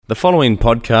The following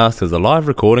podcast is a live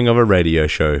recording of a radio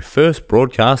show first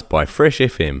broadcast by Fresh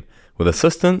FM with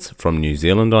assistance from New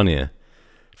Zealand On Air.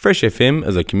 Fresh FM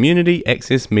is a community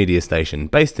access media station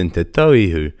based in Te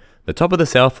Tauihu, the top of the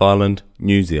South Island,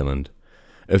 New Zealand.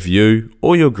 If you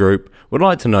or your group would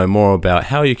like to know more about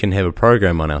how you can have a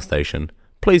program on our station,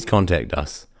 please contact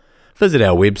us. Visit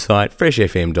our website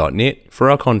freshfm.net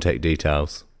for our contact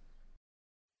details.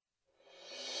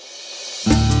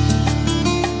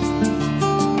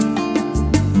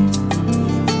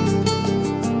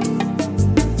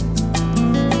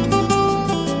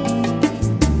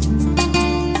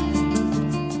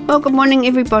 Well, good morning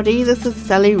everybody. This is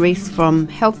Sally Rees from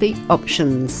Healthy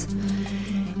Options,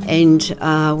 and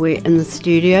we're in the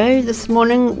studio this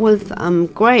morning with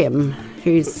Graham,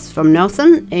 who's from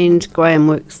Nelson, and Graham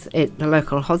works at the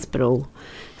local hospital.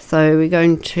 So we're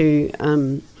going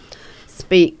to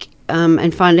speak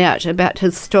and find out about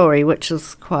his story, which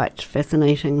is quite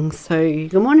fascinating. So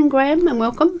good morning, Graham, and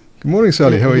welcome. Good morning,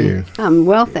 Sally. How are you?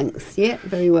 Well, thanks. Yeah,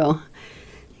 very well.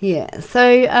 Yeah.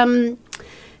 So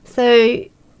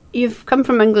you've come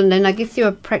from England, and I guess you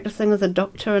were practising as a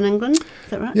doctor in England, is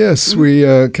that right? Yes, we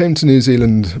came to New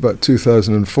Zealand about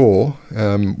 2004.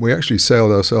 We actually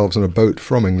sailed ourselves on a boat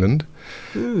from England.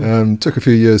 Took a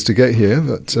few years to get here,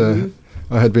 but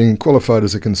I had been qualified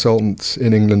as a consultant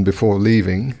in England before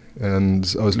leaving,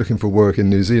 and I was looking for work in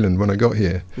New Zealand when I got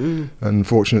here.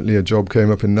 Unfortunately, a job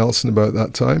came up in Nelson about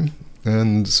that time,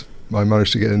 and I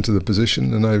managed to get into the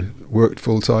position, and I worked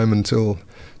full-time until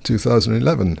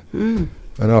 2011.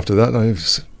 And after that,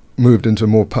 I've moved into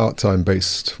more part-time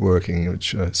based working,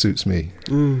 which suits me.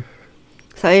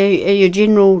 So are you a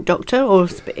general doctor, or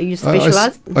are you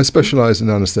specialised? I specialise in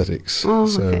anaesthetics,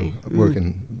 I work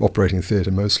in operating theatre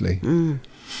mostly.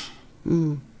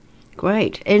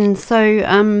 Great. And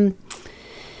so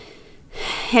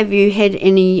have you had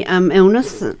any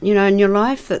illness, in your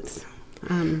life that's...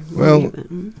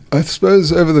 I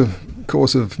suppose over the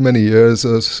course of many years,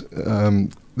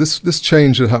 this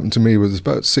change that happened to me was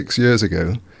about 6 years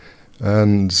ago,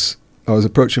 and I was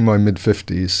approaching my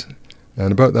mid-50s,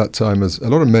 and about that time, as a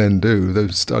lot of men do, they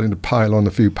were starting to pile on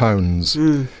a few pounds.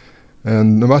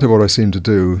 And no matter what I seemed to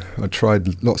do, I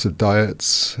tried lots of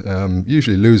diets,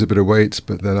 usually lose a bit of weight,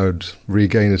 but then I would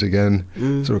regain it again,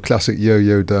 sort of classic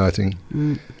yo-yo dieting.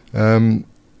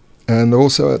 And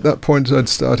also at that point, I'd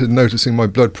started noticing my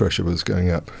blood pressure was going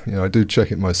up. I do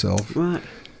check it myself. Right.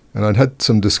 And I'd had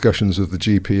some discussions with the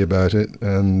GP about it,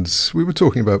 and we were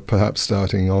talking about perhaps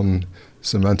starting on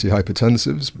some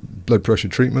antihypertensives, blood pressure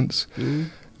treatments,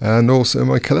 and also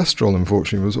my cholesterol,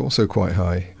 unfortunately, was also quite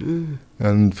high.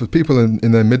 And for people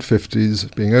in their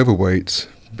mid-50s, being overweight,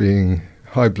 being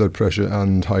high blood pressure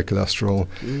and high cholesterol,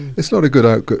 it's not a good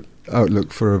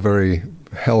outlook for a very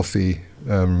healthy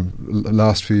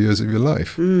last few years of your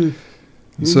life.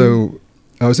 So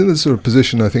I was in this sort of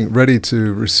position, I think, ready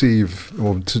to receive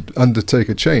or to undertake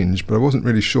a change, but I wasn't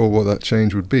really sure what that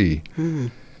change would be.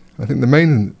 I think the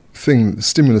main thing, the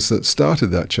stimulus that started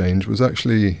that change was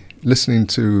actually listening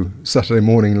to Saturday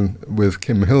Morning with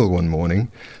Kim Hill one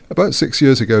morning, about 6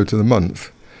 years ago to the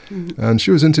month. And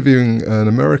she was interviewing an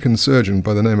American surgeon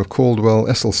by the name of Caldwell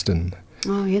Esselstyn.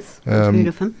 Oh, yes, I've heard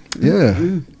of him.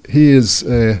 Yeah, he is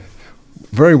a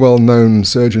very well-known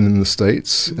surgeon in the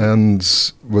States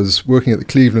and was working at the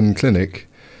Cleveland Clinic,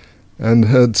 and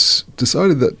had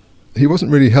decided that he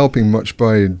wasn't really helping much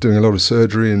by doing a lot of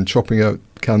surgery and chopping out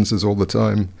cancers all the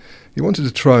time. He wanted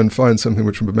to try and find something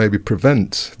which would maybe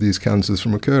prevent these cancers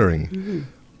from occurring.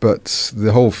 But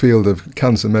the whole field of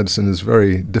cancer medicine is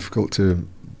very difficult to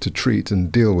treat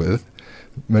and deal with.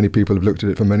 Many people have looked at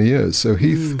it for many years, so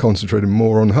he concentrated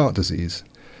more on heart disease.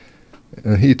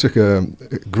 And he took a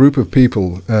group of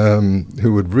people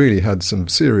who had really had some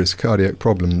serious cardiac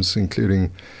problems,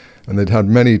 including, and they'd had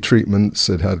many treatments,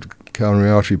 they'd had coronary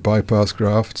artery bypass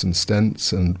grafts and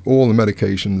stents and all the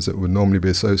medications that would normally be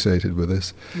associated with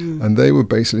this. And they were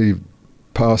basically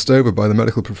passed over by the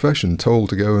medical profession,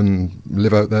 told to go and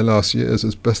live out their last years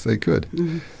as best they could.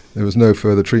 There was no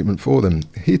further treatment for them.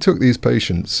 He took these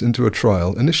patients into a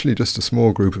trial, initially just a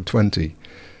small group of 20,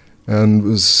 and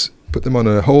put them on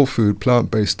a whole food,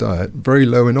 plant-based diet, very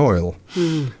low in oil.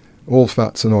 All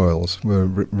fats and oils were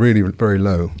really very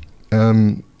low.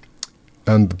 And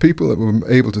the people that were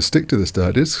able to stick to this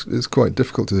diet, is quite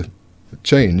difficult to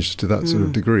change to that sort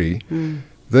of degree.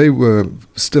 They were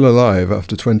still alive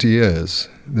after 20 years.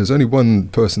 There's only one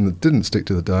person that didn't stick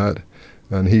to the diet,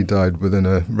 and he died within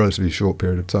a relatively short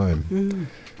period of time.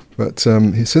 But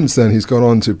since then, he's gone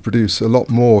on to produce a lot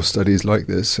more studies like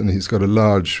this, and he's got a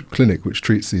large clinic which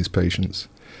treats these patients.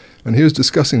 And he was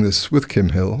discussing this with Kim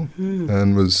Hill,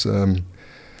 and was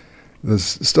the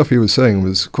stuff he was saying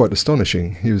was quite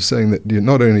astonishing. He was saying that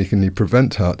not only can you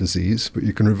prevent heart disease, but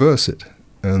you can reverse it.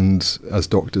 And as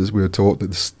doctors, we were taught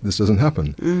that this doesn't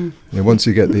happen. Once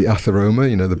you get the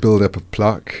atheroma, the build-up of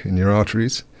plaque in your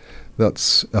arteries,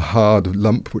 that's a hard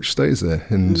lump which stays there,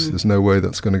 and there's no way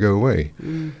that's going to go away.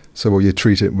 So you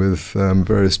treat it with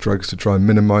various drugs to try and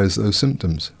minimize those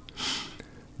symptoms.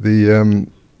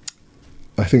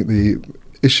 I think the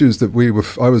issues that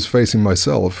I was facing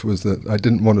myself was that I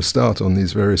didn't want to start on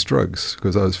these various drugs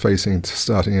because I was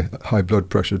starting high blood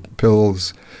pressure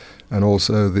pills and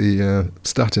also the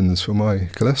statins for my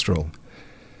cholesterol.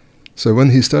 So when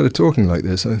he started talking like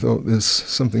this, I thought there's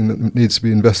something that needs to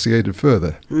be investigated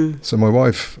further. So my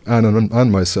wife, Anne,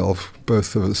 and myself,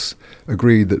 both of us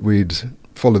agreed that we'd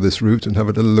follow this route and have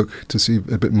a little look to see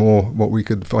a bit more what we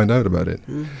could find out about it.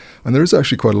 And there is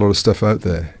actually quite a lot of stuff out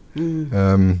there.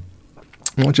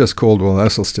 Not just Caldwell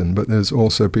Esselstyn, but there's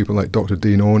also people like Dr.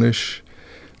 Dean Ornish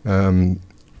and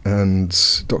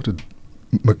Dr.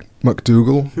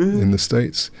 McDougall in the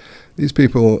States. These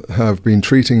people have been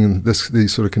treating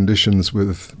these sort of conditions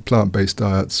with plant-based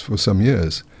diets for some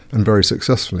years, and very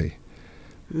successfully.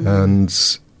 And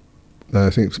I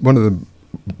think one of the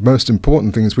most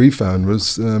important things we found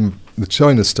was the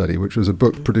China study, which was a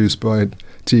book produced by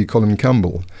T. Colin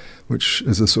Campbell, which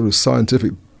is a sort of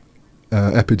scientific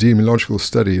epidemiological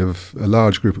study of a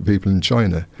large group of people in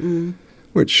China,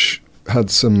 which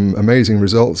had some amazing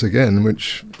results again,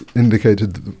 which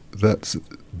indicated that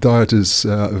diet is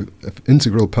an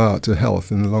integral part to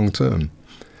health in the long term.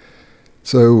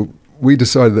 So we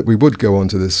decided that we would go on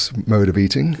to this mode of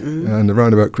eating, and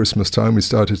around about Christmas time we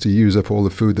started to use up all the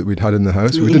food that we'd had in the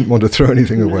house. We didn't want to throw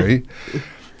anything away.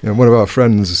 One of our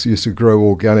friends used to grow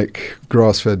organic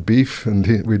grass-fed beef, and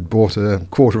we'd bought a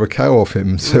quarter of a cow off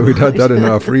him, so we'd had that in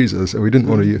our freezer, so we didn't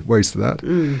want to waste that.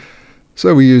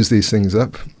 So we used these things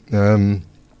up, and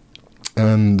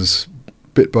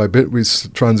bit by bit we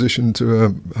transitioned to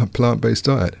a plant-based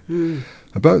diet.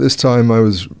 About this time I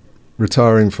was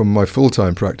retiring from my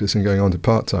full-time practice and going on to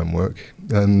part-time work,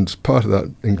 and part of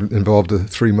that involved a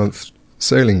 3-month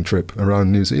sailing trip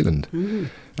around New Zealand.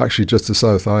 Actually just to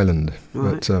South Island,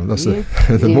 but that's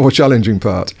the more challenging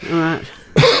part.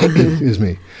 Excuse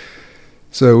me.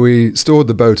 So we stored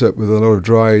the boat up with a lot of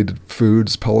dried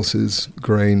foods, pulses,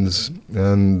 grains,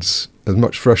 and as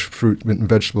much fresh fruit and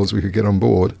vegetables as we could get on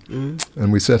board,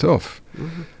 and we set off.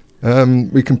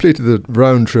 We completed the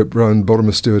round trip round bottom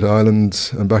of Stewart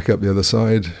Island and back up the other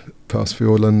side, past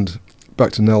Fiordland,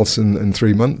 back to Nelson in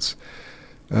 3 months.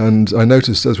 And I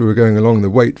noticed as we were going along the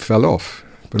weight fell off.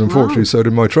 But unfortunately, so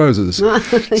did my trousers.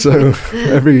 So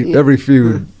every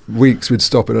few weeks, we'd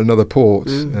stop at another port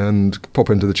and pop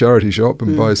into the charity shop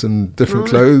and buy some different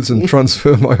clothes and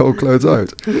transfer my old clothes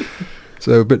out.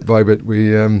 So bit by bit,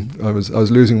 I was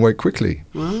losing weight quickly.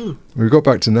 We got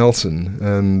back to Nelson,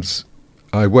 and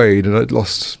I weighed, and I'd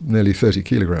lost nearly 30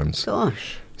 kilograms.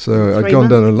 Gosh. So I'd gone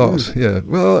down a lot,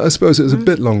 Well, I suppose it was a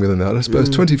bit longer than that. I suppose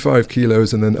 25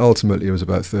 kilos, and then ultimately it was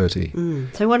about 30.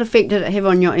 So what effect did it have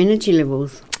on your energy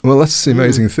levels? Well, that's the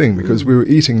amazing thing, because we were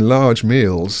eating large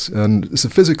meals, and it's a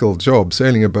physical job,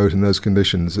 sailing a boat in those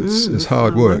conditions. It's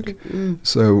hard work.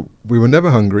 So we were never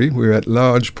hungry. We ate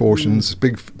large portions,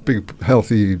 big,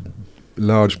 healthy,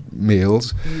 large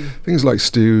meals, things like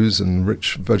stews and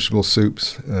rich vegetable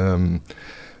soups,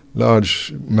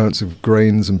 large amounts of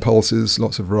grains and pulses,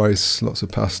 lots of rice, lots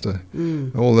of pasta,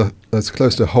 as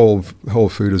close to whole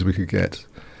food as we could get,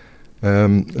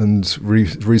 and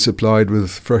resupplied with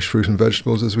fresh fruit and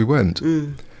vegetables as we went.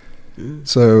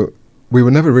 So we were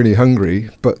never really hungry,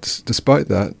 but despite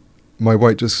that, my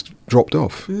weight just dropped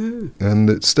off, and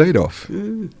it stayed off.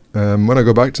 When I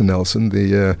go back to Nelson,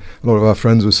 a lot of our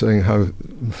friends were saying how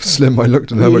slim I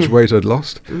looked and how much weight I'd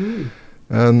lost.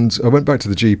 And I went back to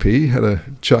the GP, had a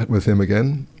chat with him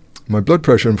again. My blood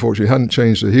pressure, unfortunately, hadn't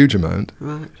changed a huge amount,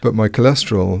 but my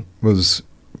cholesterol was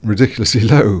ridiculously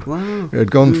low. It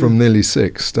had gone from nearly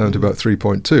 6 down to about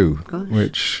 3.2,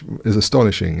 which is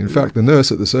astonishing. In fact, the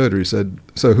nurse at the surgery said,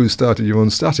 "So who started you on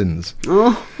statins?"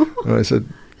 And I said,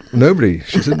 "Nobody."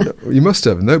 She said, "No, you must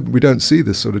have. No, we don't see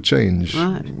this sort of change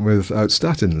without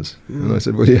statins." And I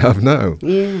said, "Well, you have now."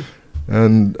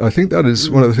 And I think that is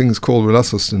one of the things Caldwell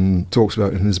Esselstyn talks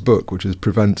about in his book, which is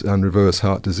Prevent and Reverse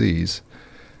Heart Disease.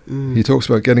 He talks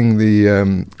about getting the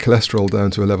cholesterol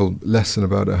down to a level less than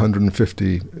about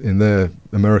 150 in their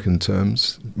American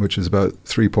terms, which is about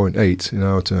 3.8 in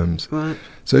our terms.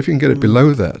 So if you can get it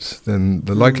below that, then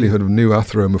the likelihood of new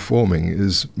atheroma forming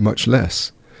is much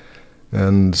less.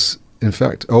 And in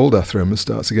fact, old atheroma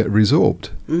starts to get resorbed.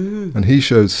 And he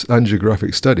shows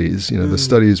angiographic studies, the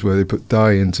studies where they put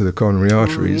dye into the coronary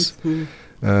arteries,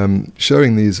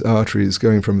 showing these arteries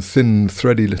going from thin,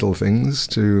 thready little things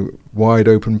to wide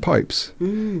open pipes.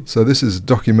 So this is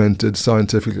documented,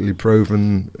 scientifically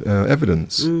proven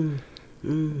evidence.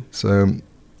 So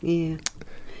yeah,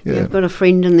 I've got a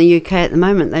friend in the UK at the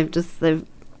moment. They've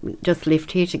just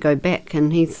left here to go back,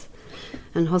 and he's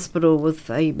in hospital with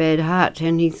a bad heart,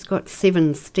 and he's got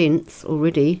 7 stents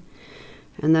already,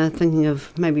 and they're thinking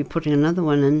of maybe putting another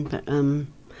one in. But I've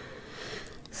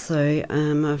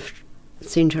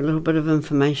sent her a little bit of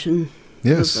information.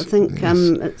 Yes, I think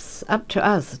it's up to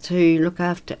us to look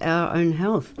after our own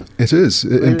health. It is.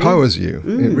 It really empowers you.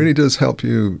 It really does help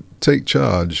you take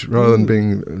charge rather than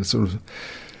being sort of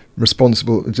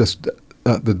responsible just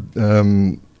at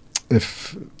the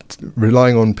if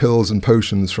relying on pills and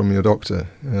potions from your doctor,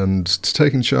 and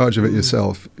taking charge of it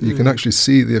yourself. You can actually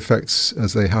see the effects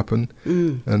as they happen,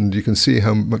 and you can see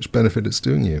how much benefit it's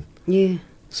doing you. Yeah.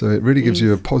 So it really gives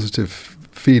you a positive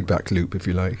feedback loop, if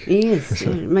you like. Yes,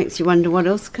 it makes you wonder what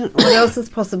else is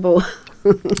possible.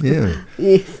 Yeah.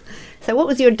 Yes. So what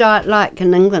was your diet like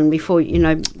in England before,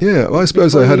 Yeah, well, I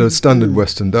suppose I had a standard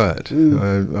Western diet.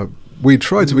 We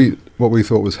tried to eat what we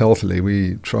thought was healthily.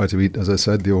 We tried to eat, as I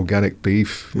said, the organic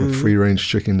beef, free-range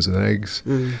chickens and eggs.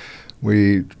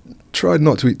 We tried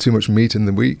not to eat too much meat in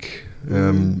the week.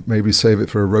 Maybe save it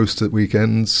for a roast at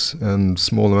weekends, and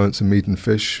small amounts of meat and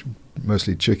fish,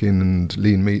 mostly chicken and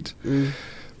lean meat.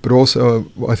 But also,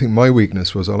 I think my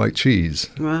weakness was I like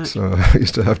cheese. Right. So I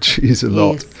used to have cheese a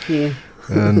lot. Yes, yeah.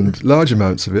 And large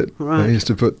amounts of it. Right. I used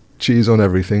to put cheese on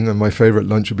everything, and my favourite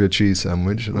lunch would be a cheese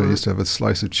sandwich, and I used to have a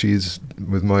slice of cheese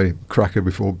with my cracker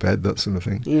before bed, that sort of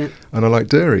thing. Yeah. And I like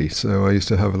dairy, so I used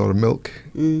to have a lot of milk.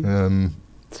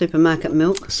 Supermarket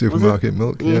milk. Supermarket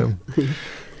milk, yeah.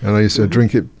 And I used to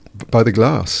drink it by the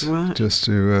glass, right, just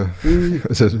to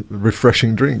as a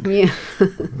refreshing drink,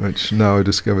 which now I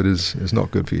discovered is not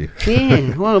good for you.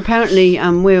 Yeah, well, apparently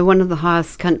we're one of the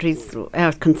highest countries.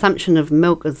 Our consumption of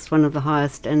milk is one of the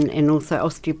highest, and also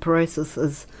osteoporosis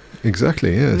is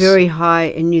exactly, yes, very high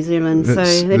in New Zealand. So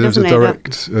that there's doesn't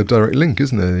a direct link,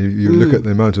 isn't there? You look at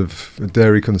the amount of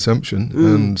dairy consumption,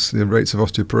 and the rates of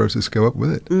osteoporosis go up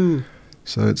with it.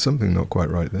 So it's something not quite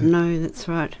right there. No, that's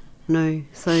right. No,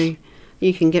 so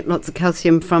you can get lots of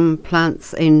calcium from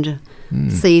plants and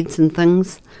seeds and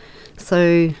things.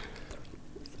 So,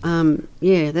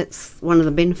 that's one of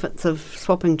the benefits of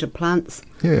swapping to plants.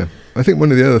 Yeah, I think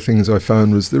one of the other things I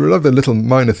found was there were other little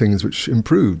minor things which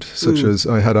improved, such as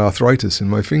I had arthritis in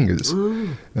my fingers,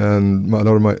 and my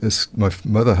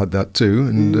mother had that too,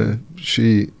 and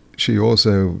she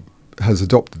also has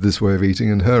adopted this way of eating,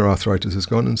 and her arthritis has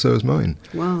gone, and so has mine.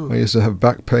 Wow. I used to have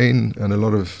back pain and a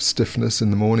lot of stiffness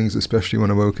in the mornings, especially when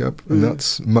I woke up, and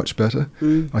that's much better.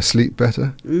 I sleep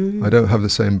better. I don't have the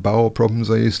same bowel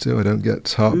problems I used to. I don't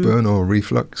get heartburn or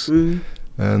reflux.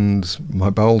 And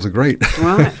my bowels are great.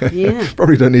 Right, yeah.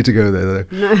 Probably don't need to go there, though.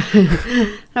 No.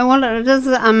 No, well, it is,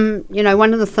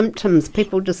 one of the symptoms,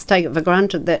 people just take it for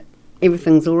granted that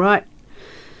everything's all right.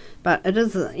 But it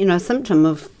is, a symptom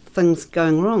of things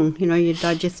going wrong, your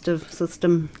digestive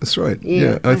system. That's right.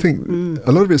 Yeah, I think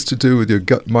a lot of it's to do with your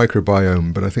gut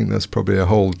microbiome, but I think that's probably a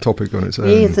whole topic on its own.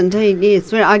 Yes, indeed,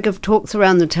 yes. Well, I give talks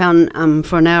around the town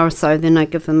for an hour or so, then I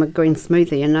give them a green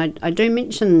smoothie, and I do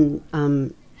mention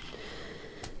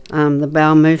the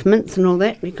bowel movements and all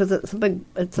that, because it's a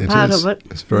part of it.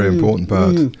 It's a very important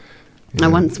part. Yeah. I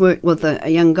once worked with a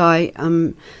young guy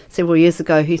several years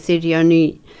ago who said he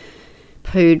only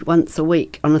pooed once a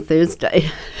week on a Thursday,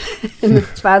 and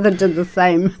his father did the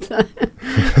same. So,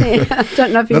 I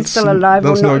don't know if he's still alive or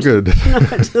not. That's not good. No,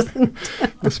 it isn't.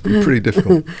 That's pretty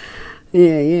difficult.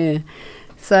 Yeah.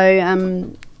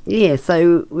 So,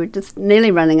 so we're just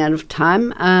nearly running out of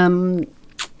time.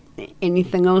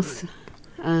 Anything else?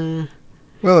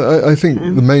 Well, I think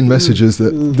the main message is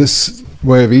that this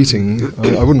way of eating,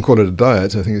 I wouldn't call it a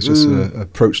diet, I think it's just an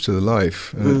approach to the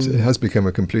life. And it has become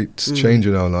a complete change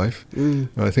in our life. And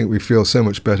I think we feel so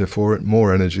much better for it,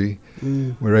 more energy.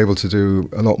 We're able to do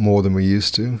a lot more than we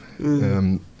used to.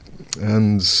 And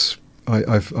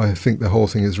I think the whole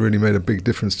thing has really made a big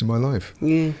difference to my life.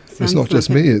 Yeah, it's not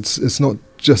just me, it's not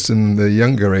just in the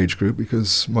younger age group,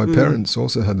 because my parents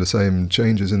also had the same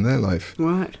changes in their life.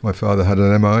 Right. My father had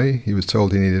an MI. He was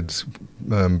told he needed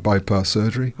bypass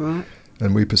surgery. Right.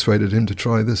 And we persuaded him to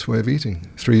try this way of eating.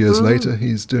 3 years later,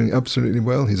 he's doing absolutely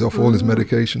well. He's off all his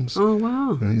medications. Oh,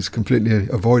 wow. And he's completely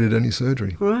avoided any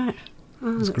surgery. Right.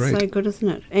 Oh, that's great. So good, isn't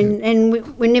it? And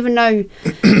we never know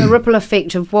the ripple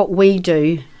effect of what we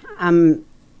do,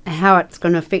 how it's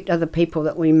going to affect other people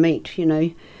that we meet,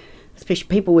 especially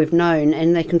people we've known,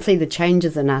 and they can see the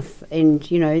changes in us, and,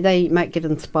 you know, they might get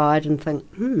inspired and think,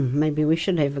 maybe we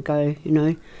should have a go, you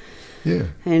know. Yeah.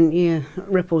 And, it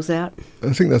ripples out.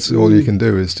 I think that's all you can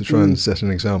do, is to try and set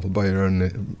an example by your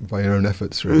own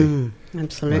efforts, really.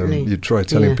 Absolutely. You try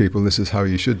telling people this is how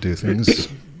you should do things,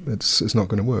 it's not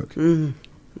going to work.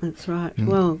 That's right.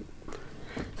 Well,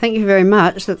 thank you very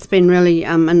much. That's been really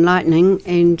enlightening,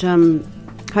 and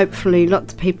hopefully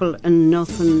lots of people in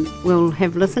Nelson will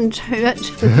have listened to it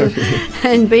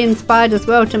and be inspired as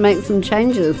well to make some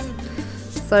changes.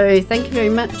 So thank you very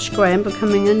much, Graham, for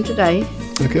coming in today.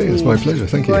 Okay, it's my pleasure.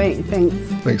 Thank you. Great, thanks.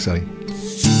 Thanks, Sally.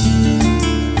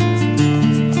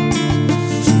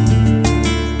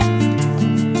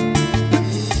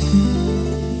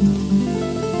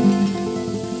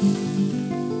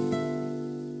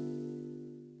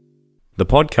 The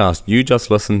podcast you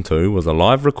just listened to was a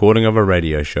live recording of a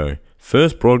radio show,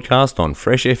 first broadcast on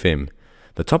Fresh FM,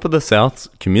 the top of the South's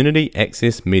community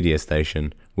access media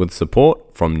station, with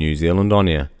support from New Zealand On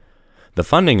Air. The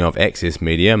funding of Access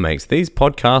Media makes these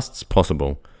podcasts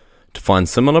possible. To find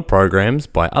similar programs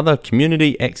by other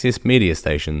community access media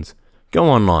stations, go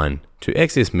online to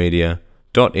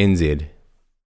accessmedia.nz.